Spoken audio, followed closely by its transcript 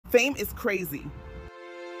Fame is crazy.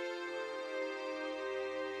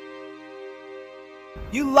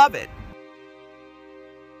 You love it.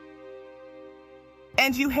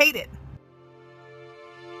 And you hate it.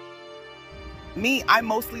 Me, I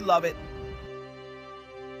mostly love it.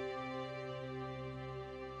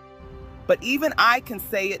 But even I can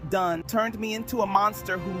say it done turned me into a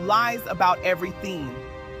monster who lies about everything.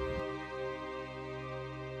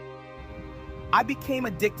 I became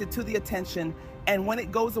addicted to the attention, and when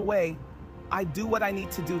it goes away, I do what I need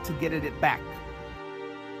to do to get it back.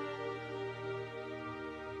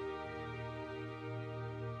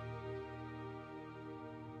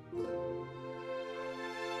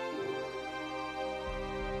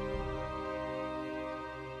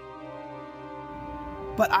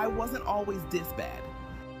 But I wasn't always this bad.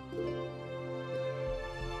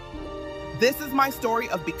 This is my story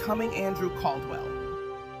of becoming Andrew Caldwell.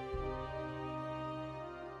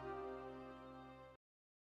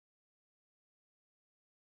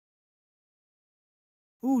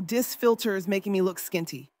 Ooh, this filter is making me look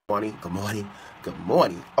skinty. Good morning, good morning, good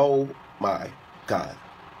morning. Oh my God,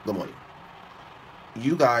 good morning.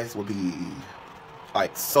 You guys will be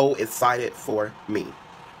like so excited for me.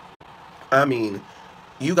 I mean,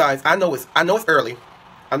 you guys, I know it's early.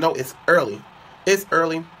 I know it's early. It's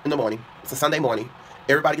early in the morning. It's a Sunday morning.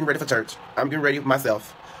 Everybody getting ready for church. I'm getting ready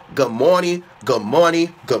myself. Good morning, good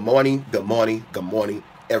morning, good morning, good morning, good morning,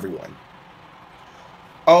 everyone.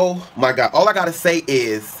 Oh my God. All I gotta say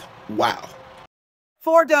is, wow.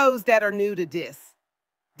 For those that are new to this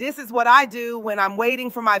is what I do when I'm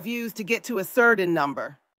waiting for my views to get to a certain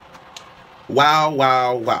number. Wow,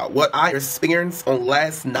 wow, wow. What I experienced on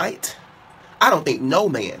last night, I don't think no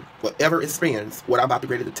man will ever experience what I'm about to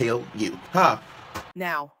be ready to tell you. Huh?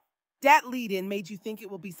 Now, that lead-in made you think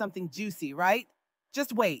it will be something juicy, right?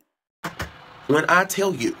 Just wait. When I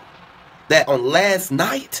tell you that on last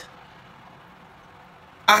night,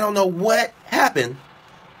 I don't know what happened,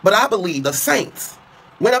 but I believe the saints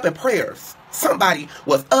went up in prayers. Somebody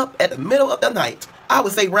was up at the middle of the night. I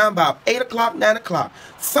would say around about 8 o'clock, 9 o'clock.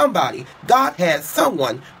 God had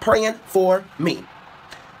someone praying for me.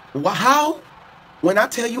 Well, how? When I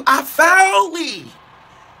tell you, I finally,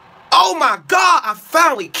 oh my God, I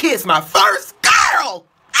finally kissed my first girl.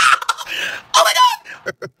 Oh my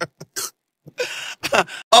God.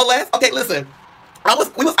 Okay, listen.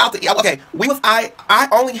 We was out to eat. Okay, I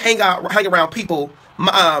only hang around people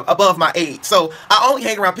above my age. So I only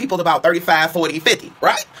hang around people about 35, 40, 50,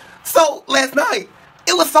 right? So last night,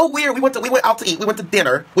 it was so weird. We went out to eat. We went to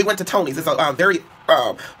dinner. We went to Tony's. It's a very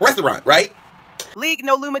restaurant, right? League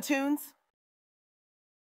No Luma Tunes.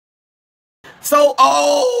 So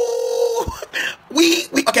we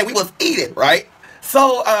was eating, right?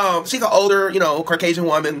 So she's an older, Caucasian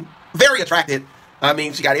woman, very attractive. I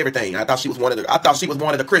mean, she got everything. I thought she was one of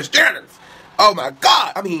the Christians. Oh my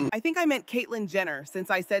God. I mean, I think I meant Caitlyn Jenner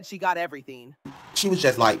since I said she got everything. She was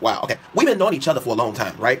just like, wow. Okay, we've been knowing each other for a long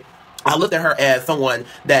time, right? I looked at her as someone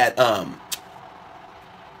that I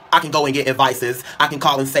can go and get advices. I can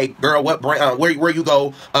call and say, girl, what brand, where you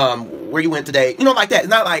go, where you went today, like that. It's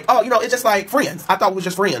not like, it's just like friends. I thought we were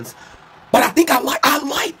just friends, but I think I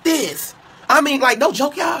like this. I mean, like, no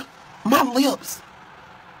joke, y'all. My lips,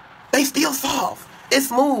 they still soft. It's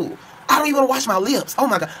smooth. I don't even want to wash my lips. Oh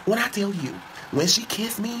my God. When I tell you, when she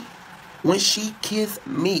kissed me, I'm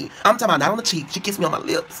talking about not on the cheek. She kissed me on my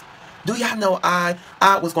lips. Do y'all know I think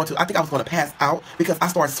I was going to pass out because I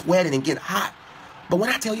started sweating and getting hot. But when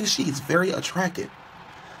I tell you she is very attractive,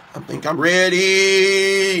 I think I'm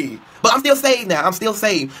ready. But I'm still saved now. But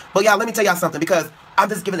y'all, let me tell y'all something, because I'm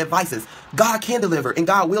just giving advices. God can deliver and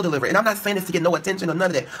God will deliver. And I'm not saying this to get no attention or none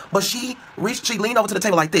of that. But she leaned over to the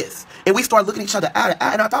table like this. And we started looking at each other eye to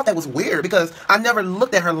eye. And I thought that was weird because I never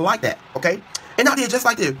looked at her like that. Okay? And I did just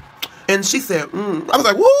like this. And she said, I was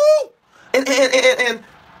like, woo! And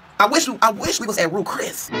I wish we was at Rue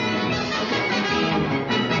Chris.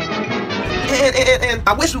 And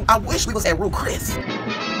I wish we was at Rue Chris.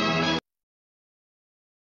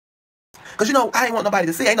 Because, I ain't want nobody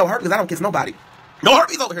to see. Ain't no hurt because I don't kiss nobody. No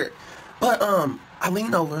herpes over here. But I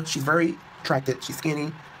leaned over. She's very attractive. She's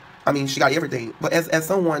skinny. I mean, she got everything. But as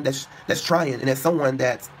someone that's trying, and as someone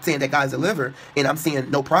that's saying that God's delivered, and I'm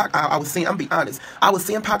seeing no progress, I'm be honest, I was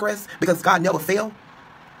seeing progress because God never failed.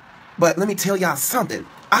 But let me tell y'all something.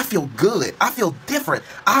 I feel good. I feel different.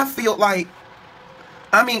 I feel like,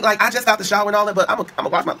 I just got the shower and all that, but I'm gonna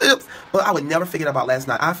wash my lips. But I would never forget about last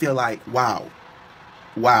night. I feel like, wow.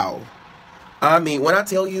 I mean, when I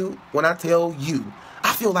tell you, I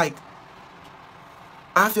feel like,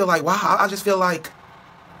 wow. I just feel like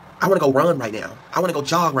I want to go run right now. I want to go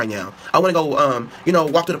jog right now. I want to go,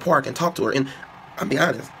 walk to the park and talk to her. And I'm be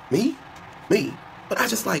honest. Me. But I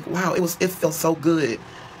just like, wow, it felt so good.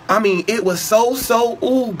 I mean, it was so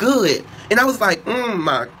ooh good. And I was like,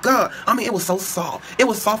 my God. I mean, it was so soft. It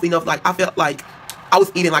was soft enough, like I felt like I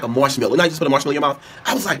was eating like a marshmallow. And I just put a marshmallow in your mouth.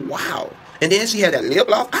 I was like, wow. And then she had that lip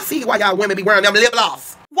gloss. I see why y'all women be wearing them lip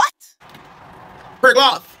gloss. What? Her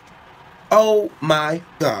gloss. Oh my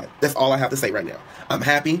God. That's all I have to say right now. I'm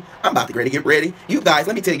happy. I'm about to get ready. You guys,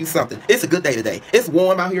 let me tell you something. It's a good day today. It's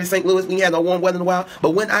warm out here in St. Louis. We ain't had no warm weather in a while.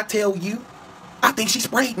 But when I tell you, I think she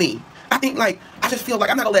sprayed me. I think, like, I just feel like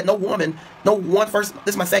I'm not going to let this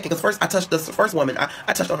is my second, because first I touched the first woman,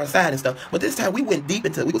 I touched on her side and stuff, but this time we went deep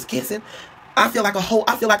into it. We was kissing. I feel like a whole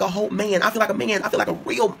man. I feel like a man. I feel like a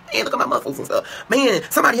real man. Look at my muscles and stuff. Man,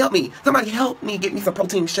 somebody help me. Somebody help me get me some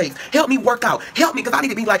protein shakes. Help me work out. Help me, because I need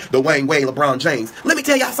to be like Dwayne Wade, LeBron James. Let me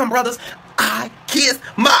tell y'all something, brothers. I kissed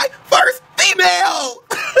my first female.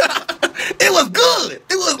 It was good.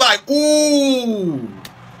 It was like, ooh.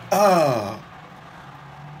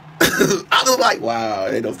 I was like, wow,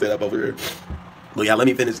 ain't no setup over here. But yeah, let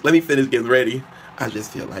me finish getting ready. I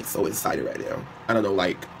just feel like so excited right now. I don't know,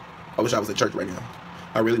 like, I wish I was at church right now.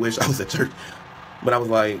 I really wish I was at church. But I was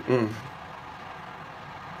like,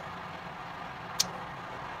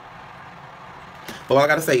 But all I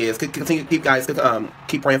gotta say is, continue, keep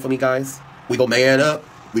praying for me, guys. We go man up.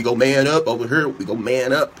 We go man up over here. We go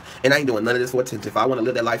man up. And I ain't doing none of this for attention. If I want to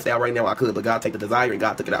live that lifestyle right now, I could. But God take the desire, and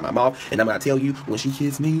God took it out of my mouth. And I'm going to tell you, when she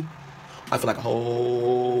kissed me, I feel like a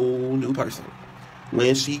whole new person.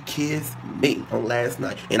 When she kissed me on last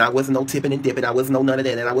night. And I wasn't no tipping and dipping. I wasn't no none of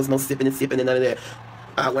that. And I wasn't no sipping and sipping and none of that.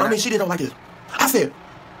 She didn't know like this. I said,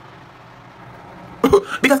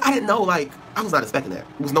 because I didn't know, like, I was not expecting that.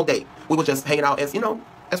 It was no date. We were just hanging out as,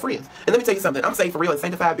 as friends. And let me tell you something. I'm saved for real and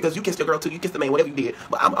sanctified because you kissed your girl too. You kissed the man, whatever you did.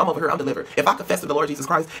 But I'm over here. I'm delivered. If I confess to the Lord Jesus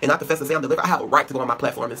Christ and I confess to say I'm delivered, I have a right to go on my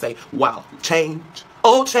platform and say, wow, change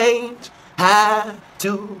had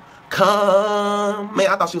to come. Man,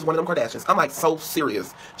 I thought she was one of them Kardashians. I'm like so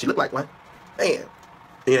serious. She looked like one. Man.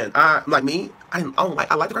 And I like the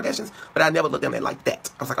Kardashians, but I never looked at them like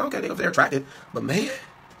that. I was like, okay, they're attractive. But man,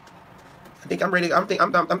 I think I'm ready. I'm ready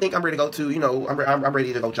to go to, I'm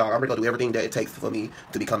ready to go jog. I'm ready to go do everything that it takes for me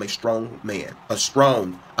to become a strong man. A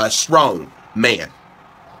strong man.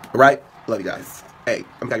 All right? Love you guys. Hey,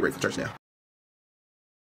 I'm getting ready for church now.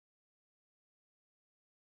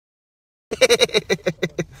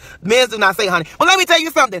 Men do not say, honey. Well, let me tell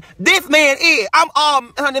you something. This man is.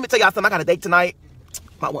 Honey, let me tell y'all something. I got a date tonight.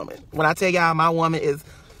 My woman. When I tell y'all, my woman is,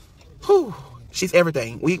 she's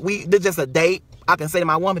everything. This is just a date. I can say to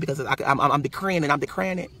my woman because I'm decreeing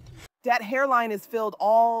it. That hairline is filled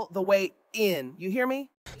all the way in. You hear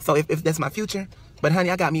me? So if that's my future, but honey,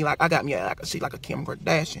 she like a Kim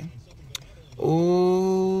Kardashian.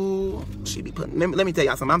 Ooh, she be putting. Let me tell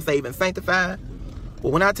y'all something. I'm saved and sanctified.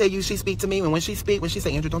 Well, when I tell you she speak to me, and when she say,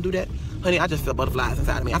 Andrew, don't do that, honey, I just feel butterflies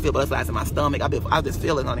inside of me. I feel butterflies in my stomach. I just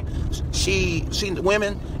feel it, honey.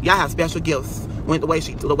 Women, y'all have special gifts. The way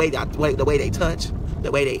they touch, the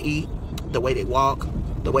way they eat, the way they walk,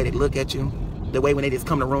 the way they look at you, the way when they just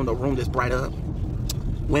come to the room just bright up.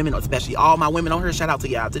 Women, especially all my women on here, shout out to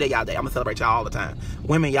y'all. Today, y'all day. I'm gonna celebrate y'all all the time.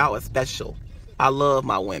 Women, y'all are special. I love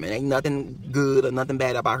my women. Ain't nothing good or nothing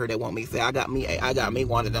bad about her that want me to say. I got me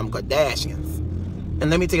one of them Kardashians. And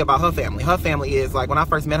let me tell you about her family. Her family is like, when I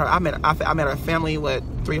first met her, I met her family,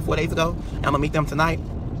 3 or 4 days ago. I'm gonna meet them tonight.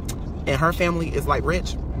 And her family is like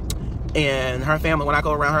rich. And her family, when I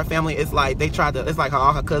go around her family, it's like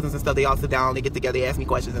all her cousins and stuff, they all sit down, they get together, they ask me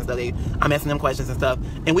questions and stuff. I'm asking them questions and stuff.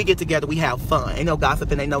 And we get together, we have fun. Ain't no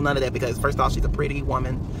gossiping, ain't no none of that, because first off, she's a pretty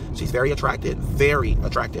woman. She's very attractive,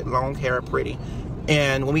 long hair, pretty.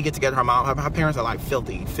 And when we get together, her parents are like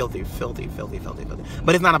filthy.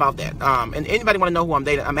 But it's not about that. And anybody want to know who I'm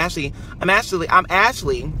dating? I'm actually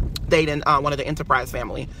dating one of the Enterprise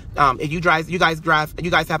family. If you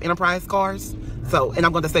guys have Enterprise cars. So, and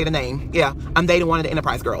I'm going to say the name. Yeah, I'm dating one of the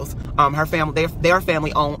Enterprise girls. Her family, their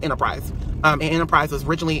family owned Enterprise. And Enterprise was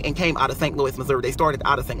originally and came out of St. Louis, Missouri. They started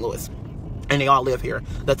out of St. Louis. And they all live here.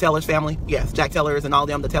 The Tellers family, yes. Jack Tellers and all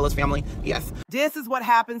them, the Tellers family, yes. This is what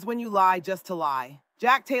happens when you lie just to lie.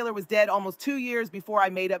 Jack Taylor was dead almost 2 years before I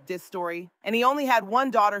made up this story, and he only had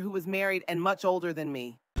one daughter who was married and much older than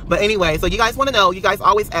me. But anyway, so you guys want to know, you guys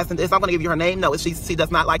always asking this. I'm going to give you her name. No, she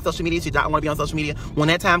does not like social media. She doesn't want to be on social media. When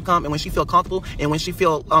that time comes and when she feel comfortable and when she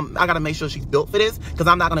feel, I got to make sure she's built for this, because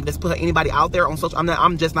I'm not going to just put anybody out there on social.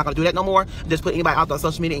 I'm just not going to do that no more. Just put anybody out there on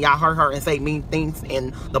social media and y'all hurt her and say mean things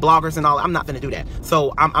and the bloggers and all. I'm not going to do that.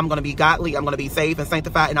 So I'm going to be godly. I'm going to be safe and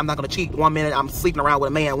sanctified, and I'm not going to cheat. 1 minute I'm sleeping around with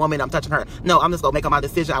a man, 1 minute I'm touching her. No, I'm just going to make my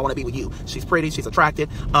decision. I want to be with you. She's pretty. She's attractive.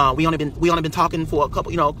 We only been talking for a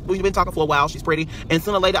couple, we've been talking for a while. She's pretty, and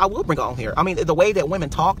sooner or later I will bring her on here. I mean, the way that women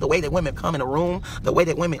talk, the way that women come in the room, the way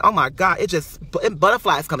that women, oh my God,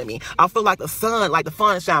 butterflies come at me. I feel like the sun, like the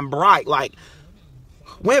sun shine bright. Like,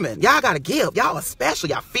 women, y'all gotta give. Y'all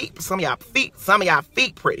especially, y'all feet, some of y'all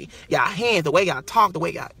feet pretty. Y'all hands, the way y'all talk, the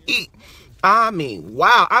way y'all eat. I mean,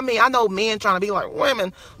 wow. I mean, I know men trying to be like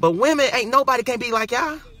women, but women ain't nobody can be like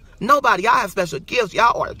y'all. Nobody. Y'all have special gifts.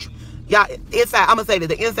 Y'all inside, I'm gonna say that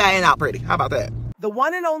the inside and out pretty. How about that? The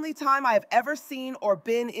one and only time I have ever seen or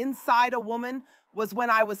been inside a woman was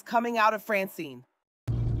when I was coming out of Francine.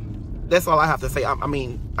 That's all I have to say. I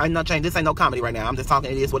mean, I'm not changing. This ain't no comedy right now. I'm just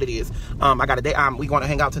talking. It is what it is. I got a day. We going to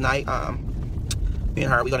hang out tonight. Me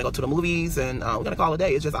and her, we're going to go to the movies, and we're going to call it a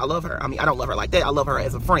day. It's just, I love her. I mean, I don't love her like that. I love her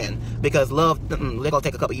as a friend, because love, they're going to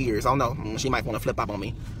take a couple years. I don't know. She might want to flip up on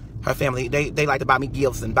me. Her family, they like to buy me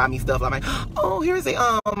gifts and buy me stuff. I'm like, oh, here's a,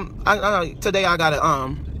 today I got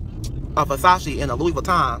a Versace and a Louis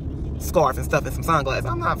Vuitton scarf and stuff and some sunglasses.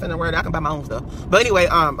 I'm not finna wear that. I can buy my own stuff. But anyway,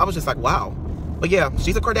 I was just like, wow. But yeah,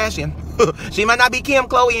 she's a Kardashian. She might not be Kim,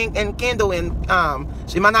 Khloe, and Kendall, and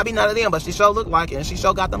she might not be none of them, but she sure look like it, and she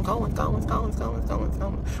sure got them Coens.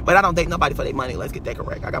 But I don't date nobody for their money. Let's get that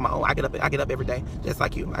correct. I got my own. I get up every day, just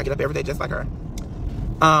like you. I get up every day, just like her.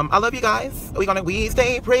 I love you guys. We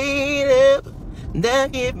stay prayed up.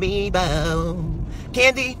 Don't give me bow.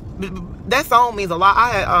 Candy, that song means a lot. I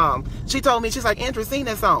had she told me, she's like, Andrew, sing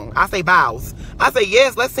that song. I say bows. I say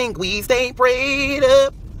yes, let's sing. We stay prayed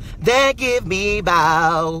up. That give me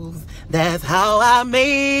bows. That's how I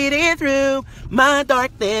made it through my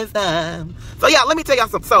darkest time. So yeah, let me tell y'all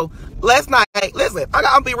something. So last night, listen,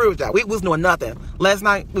 I'm be rude with y'all. We was doing nothing. Last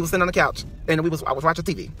night we was sitting on the couch and I was watching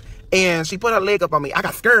TV, and she put her leg up on me. I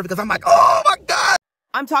got scared because I'm like, oh my God.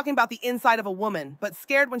 I'm talking about the inside of a woman, but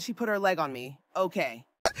scared when she put her leg on me. Okay.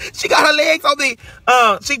 She got her legs on me.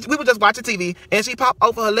 We were just watching TV, and she popped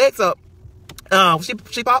both of her legs up.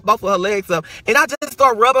 She popped both of her legs up, and I just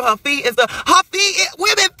started rubbing her feet and stuff. Her feet,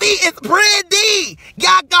 women's feet is pretty.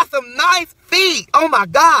 Y'all got some nice feet. Oh my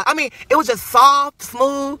God. I mean, it was just soft,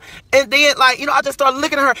 smooth, and then I just started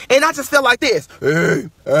looking at her, and I just felt like this. Hey,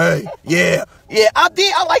 yeah. I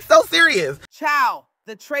did. I like so serious. Ciao.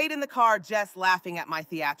 The trade in the car just laughing at my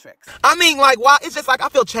theatrics. I mean, wow. It's just like I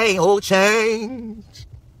feel change.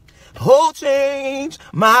 Oh, change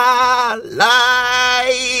my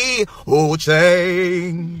life. Oh,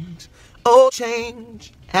 change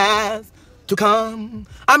has to come.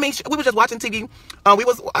 I mean, we were just watching TV. We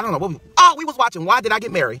was watching Why Did I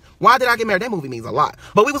Get Married? Why Did I Get Married? That movie means a lot.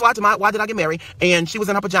 But we was watching Why Did I Get Married? And she was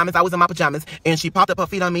in her pajamas. I was in my pajamas. And she popped up her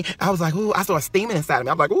feet on me. I was like, ooh, I started steaming inside of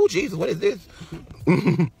me. I was like, ooh, Jesus, what is this?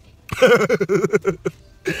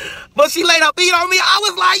 But she laid her feet on me. I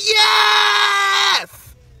was like, yes!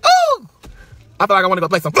 Ooh! I feel like I want to go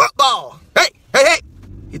play some football. Hey! I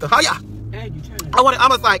want to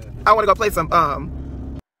go play some,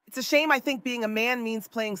 It's a shame I think being a man means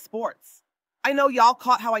playing sports. I know y'all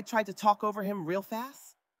caught how I tried to talk over him real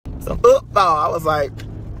fast. some football. I was like,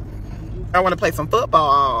 I want to play some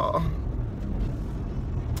football.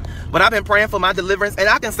 But I've been praying for my deliverance, and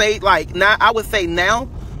I can say, I would say now,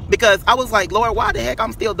 because I was like, Lord, why the heck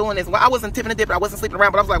I'm still doing this? Well, I wasn't tipping and dipping, I wasn't sleeping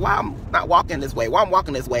around, but I was like, why I'm not walking this way? Why I'm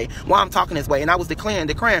walking this way? Why I'm talking this way? And I was declaring,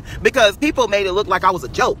 because people made it look like I was a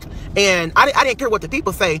joke. And I didn't care what the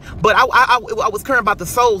people say, but I was caring about the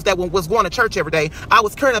souls that was going to church every day. I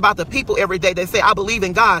was caring about the people every day that say, I believe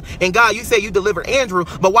in God. And God, you say you delivered Andrew,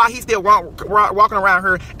 but why he's still walking around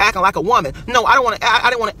here acting like a woman? No, I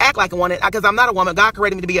didn't want to act like a woman, because I'm not a woman. God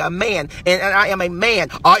created me to be a man, and I am a man.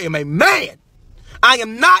 I am a man. I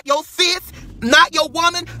am not your sis, not your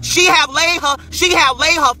woman. She have laid her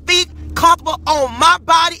feet comfortable on my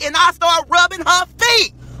body, and I started rubbing her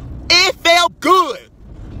feet. It felt good.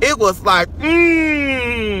 It was like, I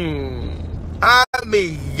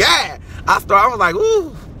mean, yeah. I was like,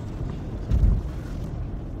 ooh.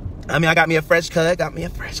 I mean, I got me a fresh cut.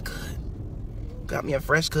 And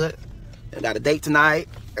got a date tonight.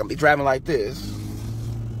 I'm gonna be driving like this.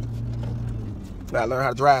 Gotta learn how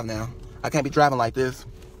to drive now. I can't be driving like this.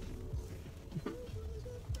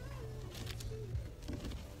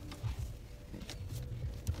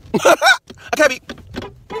 I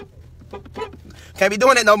Can't be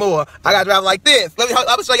doing it no more. I gotta drive like this. I'm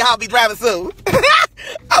gonna show you how I'll be driving soon.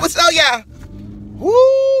 I'm gonna show ya.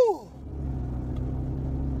 Woo!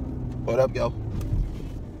 What up, yo?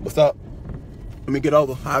 What's up? Let me get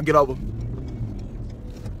over. I'll get over.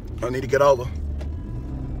 I need to get over.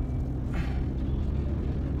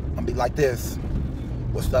 I'll be like this.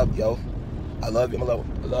 What's up, yo? I love you, my love.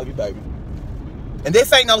 I love you, baby. And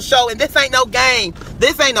this ain't no show, and this ain't no game.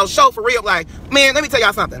 This ain't no show for real. Like, man, let me tell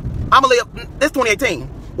y'all something. I'ma live. This 2018.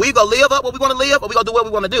 We gonna live up what we want to live, or we gonna do what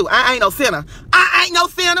we want to do. I ain't no sinner. I ain't no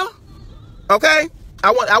sinner. Okay.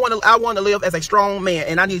 I want to live as a strong man,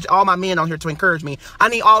 and I need all my men on here to encourage me. I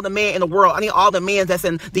need all the men in the world. I need all the men that's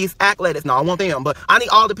in these accolades. No, I want them, but I need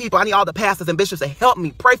all the people. I need all the pastors and bishops to help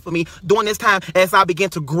me, pray for me during this time as I begin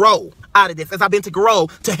to grow out of this, as I begin to grow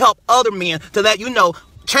to help other men to let you know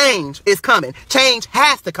change is coming. Change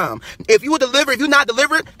has to come. If you were delivered, if you're not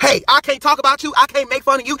delivered, hey, I can't talk about you. I can't make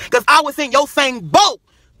fun of you because I was in your same boat.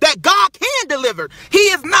 That God can deliver. He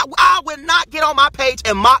is not. I would not get on my page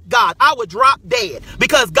and mock God. I would drop dead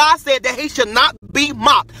because God said that he should not be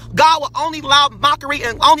mocked. God will only allow mockery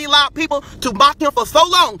and only allow people to mock him for so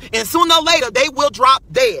long, and sooner or later they will drop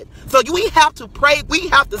dead. So we have to pray. We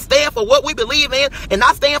have to stand for what we believe in, and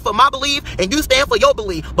I stand for my belief, and you stand for your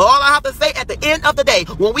belief. But all I have to say at the end of the day,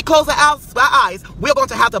 when we close our eyes, we're going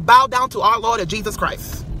to have to bow down to our Lord and Jesus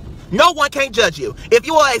Christ. No one can judge you. If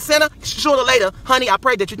you are a sinner, sooner or later, honey, I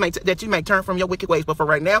pray that you may turn from your wicked ways. But for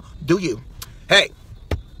right now, do you? Hey.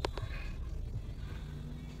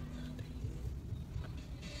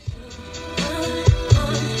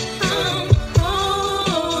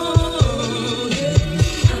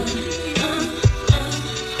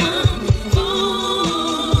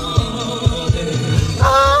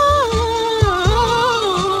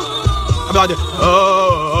 I'm like, oh.